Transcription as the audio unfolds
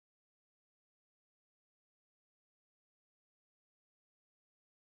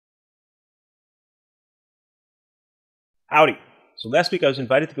Howdy! So last week I was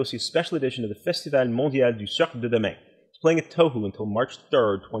invited to go see a special edition of the Festival Mondial du Cirque de Demain. It's playing at Tohu until March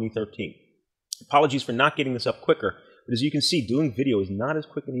 3rd, 2013. Apologies for not getting this up quicker, but as you can see, doing video is not as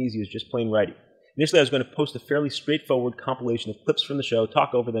quick and easy as just plain writing. Initially I was going to post a fairly straightforward compilation of clips from the show,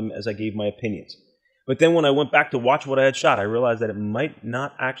 talk over them as I gave my opinions. But then when I went back to watch what I had shot, I realized that it might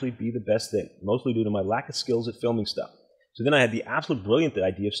not actually be the best thing, mostly due to my lack of skills at filming stuff. So then I had the absolute brilliant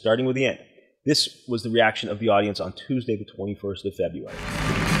idea of starting with the end. This was the reaction of the audience on Tuesday, the 21st of February.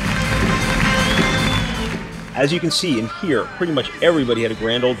 As you can see and hear, pretty much everybody had a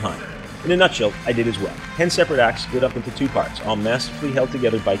grand old time. In a nutshell, I did as well. 10 separate acts split up into 2 parts, all masterfully held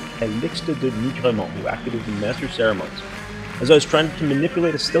together by Calixte De Nigremont, who acted as the master of ceremonies. As I was trying to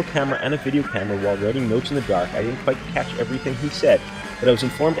manipulate a still camera and a video camera while writing notes in the dark, I didn't quite catch everything he said, but I was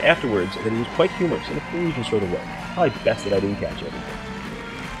informed afterwards that he was quite humorous in a Parisian sort of way. Probably best that I didn't catch everything.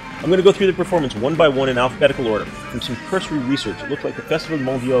 I'm going to go through the performance one by one in alphabetical order. From some cursory research, it looks like the Festival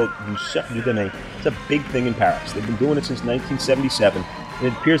Mondial du Cirque de Demain is a big thing in Paris. They've been doing it since 1977, and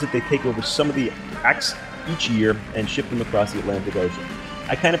it appears that they take over some of the acts each year and ship them across the Atlantic Ocean.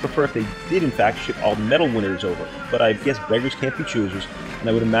 I kind of prefer if they did in fact ship all medal winners over, but I guess beggars can't be choosers, and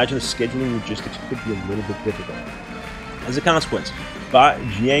I would imagine the scheduling logistics could be a little bit difficult. As a consequence,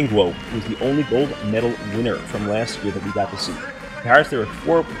 Jianguo was the only gold medal winner from last year that we got to see. In Paris, there are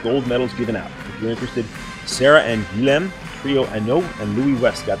 4 gold medals given out. If you're interested, Sarah and Guillaume, Trio Anneau, and Louis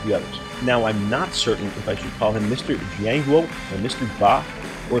West got the others. Now, I'm not certain if I should call him Mr. Jianguo or Mr. Ba,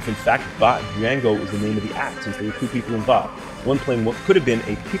 or if in fact Ba Jianguo is the name of the act, since there were 2 people involved. One playing what could have been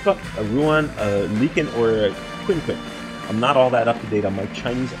a pipa, a ruan, a liken, or a quin-quin. I'm not all that up to date on my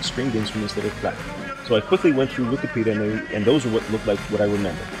Chinese stringed instruments that are flat. So I quickly went through Wikipedia, and those are what looked like what I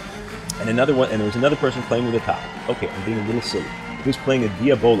remember. And there was another person playing with a top. Okay, I'm being a little silly. He was playing a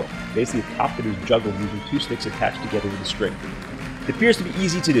Diabolo, basically a top that is juggled using 2 sticks attached together with a string. It appears to be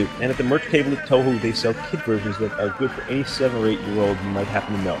easy to do, and at the merch table at Tohu they sell kit versions that are good for any 7 or 8-year-old you might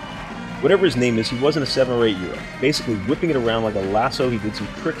happen to know. Whatever his name is, he wasn't a 7 or 8-year-old. Basically whipping it around like a lasso, he did some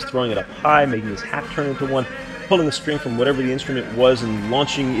tricks, throwing it up high, making his hat turn into one, pulling a string from whatever the instrument was and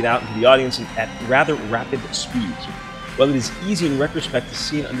launching it out into the audience at rather rapid speeds. While it is easy in retrospect to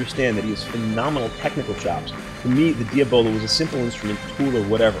see and understand that he has phenomenal technical chops, to me the Diabolo was a simple instrument, tool, or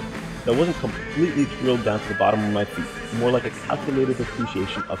whatever. I wasn't completely thrilled down to the bottom of my feet, more like a calculated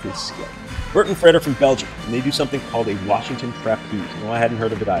appreciation of his skill. Bert and Fred are from Belgium, and they do something called a Washington Trapeze. No, I hadn't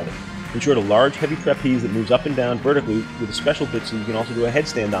heard of it either. In short, a large, heavy trapeze that moves up and down vertically with a special bit so you can also do a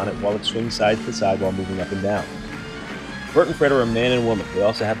headstand on it while it swings side to side while moving up and down. Bert and Fred are a man and woman. They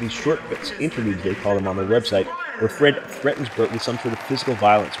also have these short bits, interludes they call them on their website, where Fred threatens Bert with some sort of physical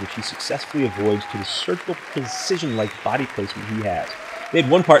violence, which he successfully avoids to the surgical precision-like body placement he has. They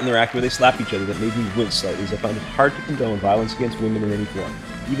had one part in their act where they slapped each other that made me wince slightly, as I find it hard to condone violence against women in any form,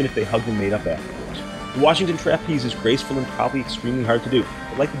 even if they hugged and made up afterwards. The Washington Trapeze is graceful and probably extremely hard to do,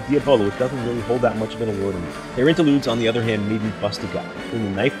 but like the Diabolo, it doesn't really hold that much of an allure to me. Their interludes, on the other hand, made me bust a gut. Between the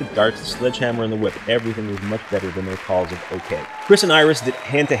knife, the darts, the sledgehammer, and the whip, everything was much better than their calls of okay. Chris and Iris did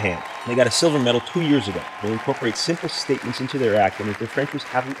hand-to-hand. They got a silver medal 2 years ago. They incorporate simple statements into their act, and as their French was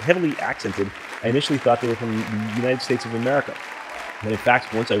heavily accented, I initially thought they were from the United States of America. But in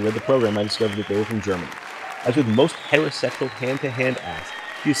fact, once I read the program, I discovered that they were from Germany. As with most heterosexual hand-to-hand acts,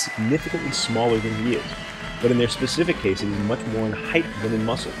 she is significantly smaller than he is. But in their specific case, it is much more in height than in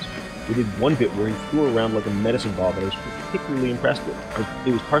muscles. We did one bit where he threw her around like a medicine ball that I was particularly impressed with.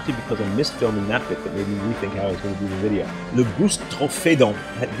 It was partly because I missed filming that bit that made me rethink how I was going to do the video. Le Boustrophédon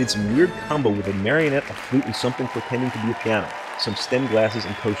did some weird combo with a marionette, a flute, and something pretending to be a piano, some stem glasses,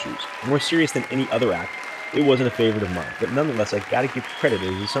 and toe shoes. More serious than any other act, it wasn't a favorite of mine, but nonetheless, I gotta give credit,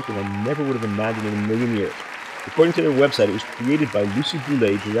 it was something I never would have imagined in a million years. According to their website, it was created by Lucie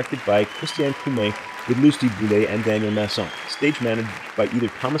Boulet, directed by Christian Coumet, with Lucie Boulet and Daniel Masson, stage managed by either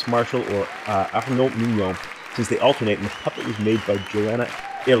Thomas Marshall or Arnaud Mignon, since they alternate, and the puppet was made by Joanna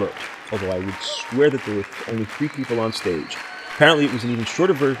Ehlert, although I would swear that there were only 3 people on stage. Apparently it was an even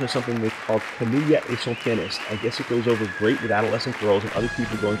shorter version of something they called Camilla et son pianiste. I guess it goes over great with adolescent girls and other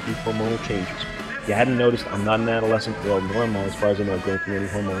people going through hormonal changes. If you hadn't noticed, I'm not an adolescent girl, nor am I, as far as I know, going through any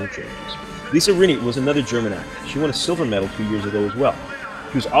hormonal changes. Lisa Rinne was another German actor. She won a silver medal 2 years ago as well.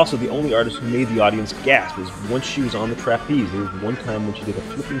 She was also the only artist who made the audience gasp, as once she was on the trapeze, there was one time when she did a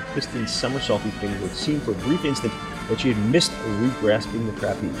flipping piston somersaulty thing where it seemed for a brief instant that she had missed re-grasping the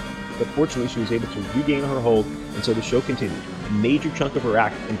trapeze. But fortunately she was able to regain her hold, and so the show continued. A major chunk of her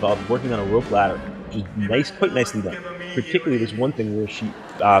act involved working on a rope ladder, which is quite nicely done. Particularly this one thing where she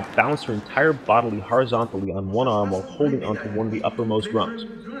balanced her entire body horizontally on one arm while holding onto one of the uppermost rungs.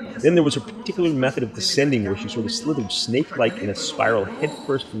 Then there was her particular method of descending where she sort of slithered snake-like in a spiral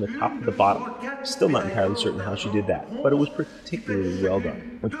headfirst from the top to the bottom. Still not entirely certain how she did that, but it was particularly well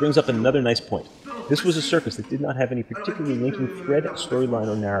done. Which brings up another nice point. This was a circus that did not have any particularly linking thread, storyline,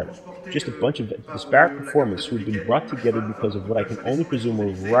 or narrative. Just a bunch of disparate performers who had been brought together because of what I can only presume were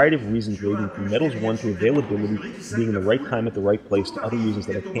a variety of reasons ranging from medals won to availability, to being in the right time at the right place, to other reasons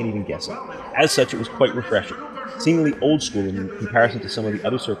that I can't even guess at. As such, it was quite refreshing. Seemingly old school in comparison to some of the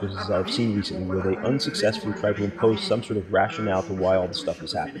other circuses I've seen recently where they unsuccessfully tried to impose some sort of rationale to why all this stuff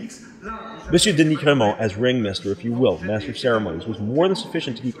was happening. Monsieur de Nigremont, as ringmaster, if you will, master of ceremonies, was more than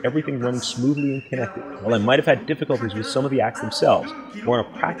sufficient to keep everything running smoothly and connected. While I might have had difficulties with some of the acts themselves, more on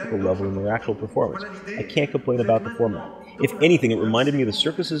a practical level in their actual performance, I can't complain about the format. If anything, it reminded me of the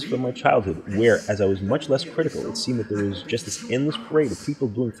circuses from my childhood, where, as I was much less critical, it seemed that there was just this endless parade of people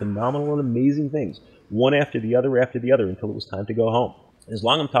doing phenomenal and amazing things, one after the other, until it was time to go home. And as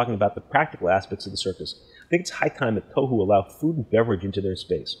long as I'm talking about the practical aspects of the circus, I think it's high time that Tohu allow food and beverage into their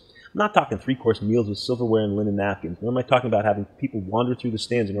space. I'm not talking 3-course meals with silverware and linen napkins, nor am I talking about having people wander through the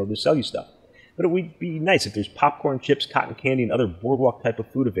stands in order to sell you stuff. But it would be nice if there's popcorn, chips, cotton candy, and other boardwalk type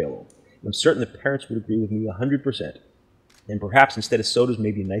of food available. And I'm certain that parents would agree with me 100%. And perhaps instead of sodas,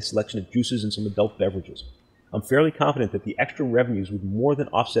 maybe a nice selection of juices and some adult beverages. I'm fairly confident that the extra revenues would more than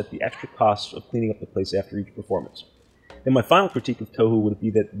offset the extra costs of cleaning up the place after each performance. Then my final critique of Tohu would be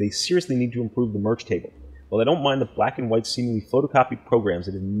that they seriously need to improve the merch table. While I don't mind the black and white seemingly photocopied programs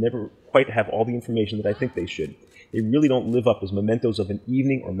that never quite have all the information that I think they should, they really don't live up as mementos of an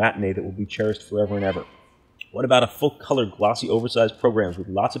evening or matinee that will be cherished forever and ever. What about a full-color, glossy, oversized programs with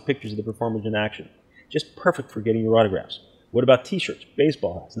lots of pictures of the performers in action? Just perfect for getting your autographs. What about t-shirts,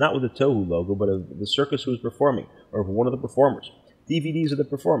 baseball hats, not with the Tohu logo, but of the circus who is performing, or of one of the performers? DVDs of the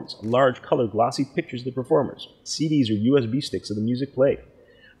performance, large, color, glossy pictures of the performers, CDs or USB sticks of the music played.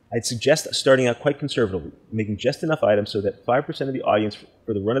 I'd suggest starting out quite conservatively, making just enough items so that 5% of the audience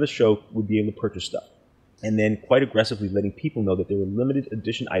for the run of the show would be able to purchase stuff, and then quite aggressively letting people know that there were limited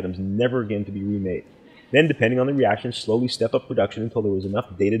edition items never again to be remade. Then, depending on the reaction, slowly step up production until there was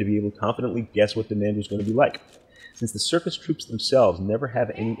enough data to be able to confidently guess what demand was going to be like. Since the circus troops themselves never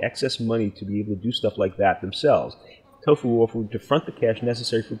have any excess money to be able to do stuff like that themselves, Tohu offered to front the cash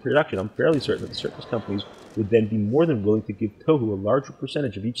necessary for production. I'm fairly certain that the circus companies would then be more than willing to give Tohu a larger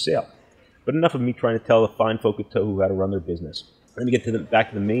percentage of each sale. But enough of me trying to tell the fine folk at Tohu how to run their business. Let me get back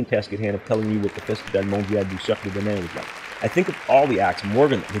to the main task at hand of telling you what the Festival Mondial du Cirque de Demain was like. I think of all the acts,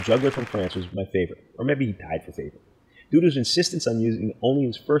 Morgan, the juggler from France, was my favorite. Or maybe he tied for favorite. Due to his insistence on using only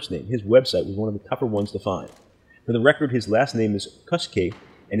his first name, his website was one of the tougher ones to find. For the record, his last name is Cosquer,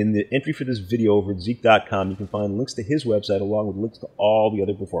 and in the entry for this video over at Zeke.com, you can find links to his website along with links to all the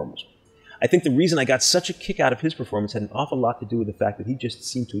other performers. I think the reason I got such a kick out of his performance had an awful lot to do with the fact that he just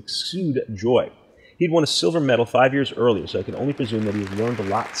seemed to exude joy. He'd won a silver medal 5 years earlier, so I can only presume that he's learned a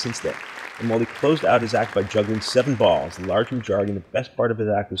lot since then. And while he closed out his act by juggling 7 balls, the large majority and the best part of his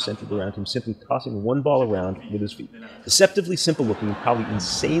act was centered around him simply tossing one ball around with his feet. Deceptively simple looking and probably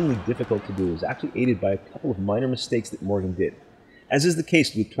insanely difficult to do, it was actually aided by a couple of minor mistakes that Morgan did. As is the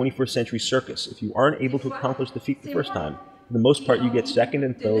case with 21st century circus, if you aren't able to accomplish the feat the first time, for the most part you get second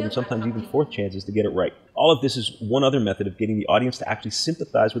and third and sometimes even fourth chances to get it right. All of this is one other method of getting the audience to actually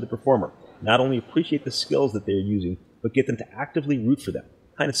sympathize with the performer, not only appreciate the skills that they're using, but get them to actively root for them.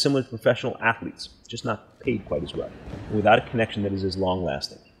 Kind of similar to professional athletes, just not paid quite as well, and without a connection that is as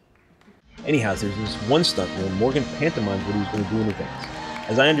long-lasting. Anyhow, there's this one stunt where Morgan pantomimed what he was going to do in advance.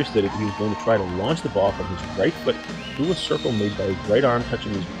 As I understood it, he was going to try to launch the ball from his right foot through a circle made by his right arm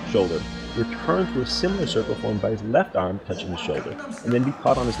touching his shoulder, return to a similar circle formed by his left arm touching his shoulder, and then be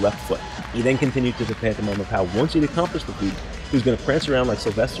caught on his left foot. He then continued to the pantomime of how once he'd accomplished the feat, he was going to prance around like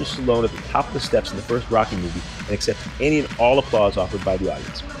Sylvester Stallone at the top of the steps in the first Rocky movie and accept any and all applause offered by the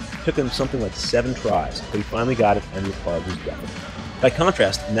audience. It took him something like 7 tries, but he finally got it, and the applause was deafening. By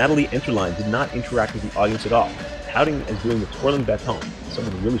contrast, Nathalie Enterline did not interact with the audience at all, touting as doing the twirling baton.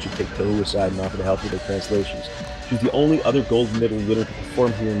 Someone really should take Tohu aside and offer to help with their translations. She was the only other gold medal winner to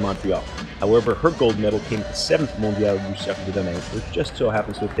perform here in Montreal. However, her gold medal came at the 7th Mondial du Cirque de Demain, which just so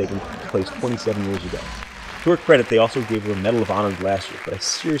happens to have taken place 27 years ago. To her credit, they also gave her a Medal of Honor last year, but I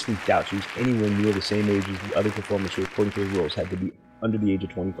seriously doubt she was anywhere near the same age as the other performers who, according to the rules, had to be under the age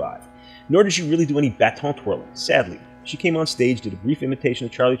of 25. Nor did she really do any baton twirling, sadly. She came on stage, did a brief imitation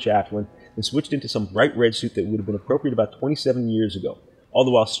of Charlie Chaplin, and switched into some bright red suit that would have been appropriate about 27 years ago, all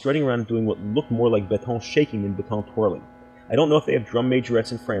the while strutting around and doing what looked more like baton shaking than baton twirling. I don't know if they have drum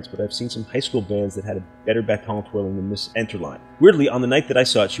majorettes in France, but I've seen some high school bands that had a better baton twirling than Miss Enterline. Weirdly, on the night that I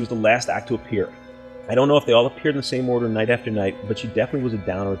saw it, she was the last act to appear. I don't know if they all appeared in the same order night after night, but she definitely was a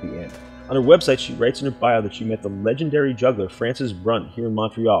downer at the end. On her website, she writes in her bio that she met the legendary juggler Francis Brunt here in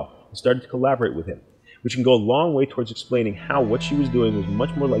Montreal and started to collaborate with him, which can go a long way towards explaining how what she was doing was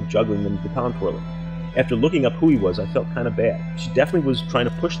much more like juggling than Baton Twirling. After looking up who he was, I felt kind of bad. She definitely was trying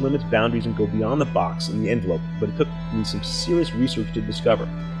to push limits, boundaries, and go beyond the box and the envelope, but it took me some serious research to discover.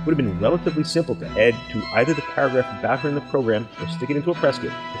 It would have been relatively simple to add to either the paragraph about her in the program or stick it into a press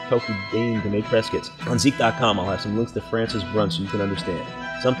kit, if Tohu deigned to make press kits. On Zeke.com, I'll have some links to Francis Brunt so you can understand.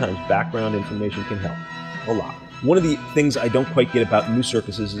 Sometimes background information can help. A lot. One of the things I don't quite get about new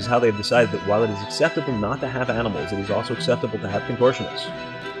circuses is how they've decided that while it is acceptable not to have animals, it is also acceptable to have contortionists.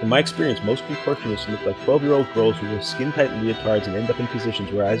 In my experience, most contortionists look like 12-year-old girls who wear skin-tight leotards and end up in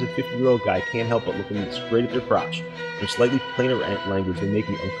positions where I, as a 50-year-old guy, can't help but looking straight at their crotch. In slightly plainer language, they make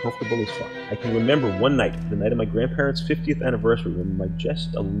me uncomfortable as fuck. I can remember one night, the night of my grandparents' 50th anniversary, when my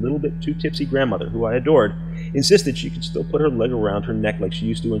just a little bit too tipsy grandmother, who I adored, insisted she could still put her leg around her neck like she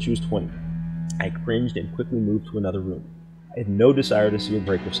used to when she was 20. I cringed and quickly moved to another room. I had no desire to see her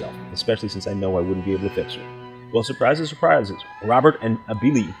break herself, especially since I know I wouldn't be able to fix her. Well, surprises, surprises. Robert and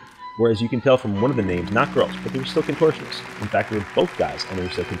Abillahi were, as you can tell from one of the names, not girls, but they were still contortionists. In fact, they were both guys, and they were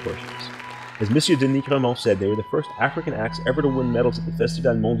still contortionists. As Monsieur de Nigremont said, they were the first African acts ever to win medals at the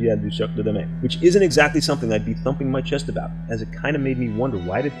Festival Mondial du Cirque de Demain, which isn't exactly something I'd be thumping my chest about, as it kind of made me wonder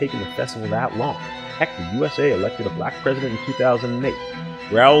why it had taken the festival that long. Heck, the USA elected a black president in 2008.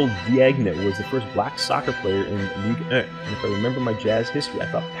 Raoul Diagne was the first black soccer player in Ligue 1, and if I remember my jazz history, I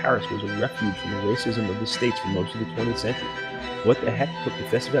thought Paris was a refuge from the racism of the States for most of the 20th century. What the heck took the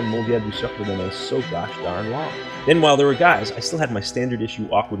Festival Mondial du Cirque de Demain so gosh darn long? Then while there were guys, I still had my standard issue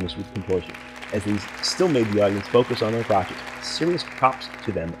awkwardness with contortion, as these still made the audience focus on their crotches. Serious props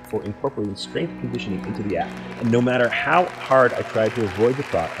to them for incorporating strength conditioning into the act. And no matter how hard I tried to avoid the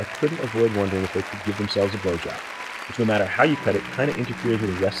thought, I couldn't avoid wondering if they could give themselves a blowjob, which no matter how you cut it, kind of interferes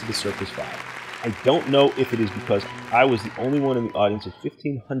with the rest of the circus vibe. I don't know if it is because I was the only one in the audience of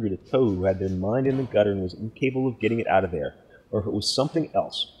 1,500 at Tohu who had their mind in the gutter and was incapable of getting it out of there, or if it was something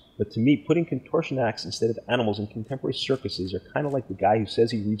else. But to me, putting contortion acts instead of animals in contemporary circuses are kind of like the guy who says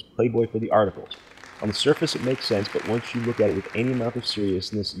he reads Playboy for the articles. On the surface it makes sense, but once you look at it with any amount of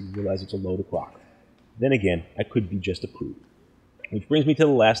seriousness, you realize it's a load of crock. Then again, I could be just a prude. Which brings me to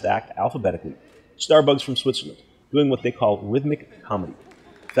the last act, alphabetically. Starbugs from Switzerland, doing what they call rhythmic comedy.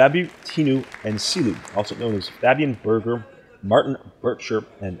 Fabu, Tinu, and Silu, also known as Fabian Berger, Martin Bircher,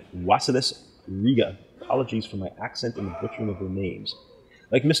 and Wasilis Riga. Apologies for my accent and the butchering of their names.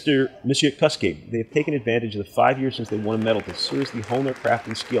 Like Monsieur Cosquer, they have taken advantage of the 5 years since they won a medal to seriously hone their craft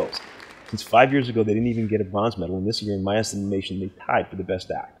and skills. Since 5 years ago, they didn't even get a bronze medal, and this year, in my estimation, they tied for the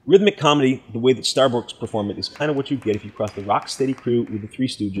best act. Rhythmic comedy, the way that Starbugs perform it, is kind of what you get if you cross the rock-steady crew with the Three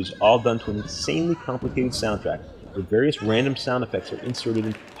Stooges, all done to an insanely complicated soundtrack, where various random sound effects are inserted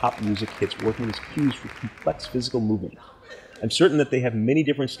into pop music hits working as cues for complex physical movement. I'm certain that they have many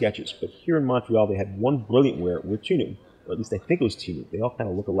different sketches, but here in Montreal they had one brilliant where Tinu, or at least I think it was Tinu, they all kind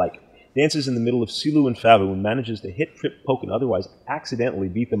of look alike, dances in the middle of Silu and Fabu and manages to hit, trip, poke, and otherwise accidentally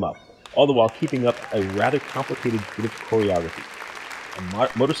beat them up, all the while keeping up a rather complicated bit of choreography.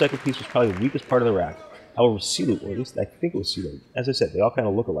 A motorcycle piece was probably the weakest part of the act. However, Silu, or at least I think it was Silu, as I said, they all kind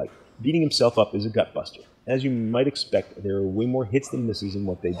of look alike. Beating himself up is a gutbuster. As you might expect, there are way more hits than misses in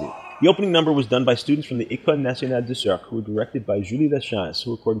what they do. The opening number was done by students from the École nationale du Cirque, who were directed by Julie Lachance,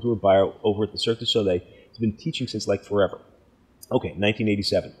 who, according to her bio over at the Cirque du Soleil, has been teaching since like forever. Okay,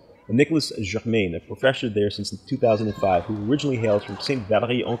 1987. And Nicolas Germain, a professor there since 2005, who originally hails from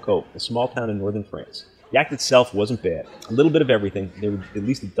Saint-Valery-en-Caux, a small town in northern France. The act itself wasn't bad. A little bit of everything. There were at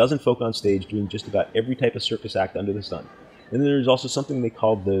least a dozen folk on stage doing just about every type of circus act under the sun. And then there's also something they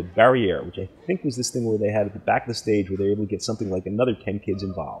called the barriere, which I think was this thing where they had at the back of the stage where they were able to get something like another 10 kids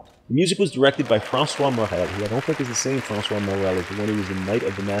involved. The music was directed by François Morel, who I don't think is the same François Morel as the one who was the Knight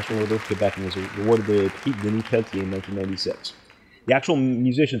of the National Order of Quebec and was awarded the Prix Denis Pelletier in 1996. The actual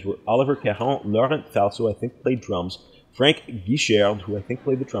musicians were Oliver Caron, Laurent Falso, I think played drums, Frank Guichard, who I think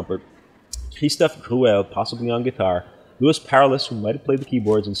played the trumpet, Christophe Gruel, possibly on guitar, Louis Paralis, who might have played the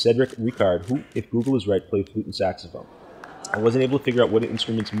keyboards, and Cedric Ricard, who, if Google is right, played flute and saxophone. I wasn't able to figure out what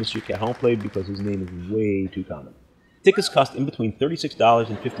instruments Monsieur Caron played because his name is way too common. Tickets cost in between $36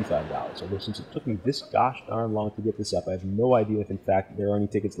 and $55, although since it took me this gosh darn long to get this up, I have no idea if in fact there are any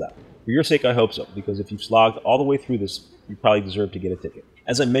tickets left. For your sake, I hope so, because if you've slogged all the way through this, you probably deserve to get a ticket.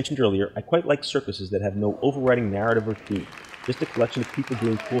 As I mentioned earlier, I quite like circuses that have no overriding narrative or theme, just a collection of people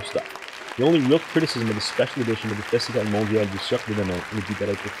doing cool stuff. The only real criticism of the special edition of the Festival Mondial du Cirque de Demain would be that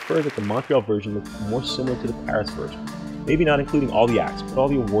I prefer that the Montreal version looked more similar to the Paris version. Maybe not including all the acts, but all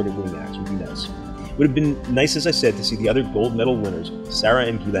the award-winning acts would be nice. Would have been nice, as I said, to see the other gold medal winners, Sarah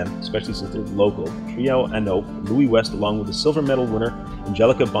and Guilhem, especially since they're local, Trio Anope, Louis West, along with the silver medal winner,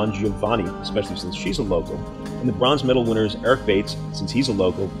 Angelica Bongiovanni, especially since she's a local, and the bronze medal winners, Eric Bates, since he's a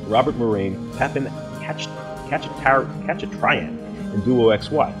local, Robert Moraine, Papin Kachatarian, and Duo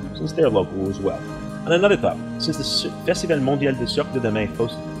XY, since they're local as well. And another thought, since the Festival Mondial du Cirque de Demain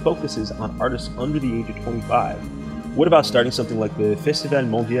focuses on artists under the age of 25, what about starting something like the Festival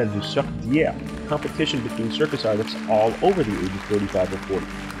Mondial du Cirque d'hier, a competition between circus artists all over the age of 35 or 40?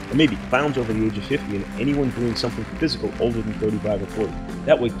 Or maybe clowns over the age of 50 and anyone doing something physical older than 35 or 40.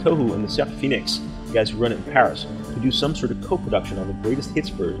 That way Tohu and the Cirque Phoenix, the guys who run it in Paris, could do some sort of co-production on the greatest hits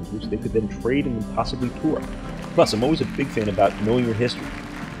versions, which they could then trade and then possibly tour. Plus, I'm always a big fan about knowing your history.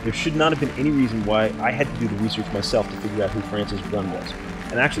 There should not have been any reason why I had to do the research myself to figure out who Francis Brun was.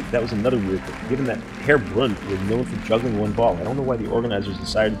 And actually, that was another weird thing. Given that Herr Brun was known for juggling one ball, I don't know why the organizers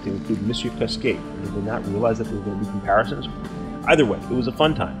decided to include Monsieur Cosquer. Did they not realize that there were going to be comparisons? Either way, it was a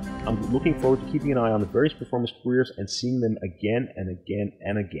fun time. I'm looking forward to keeping an eye on the various performers' careers and seeing them again and again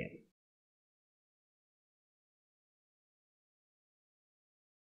and again.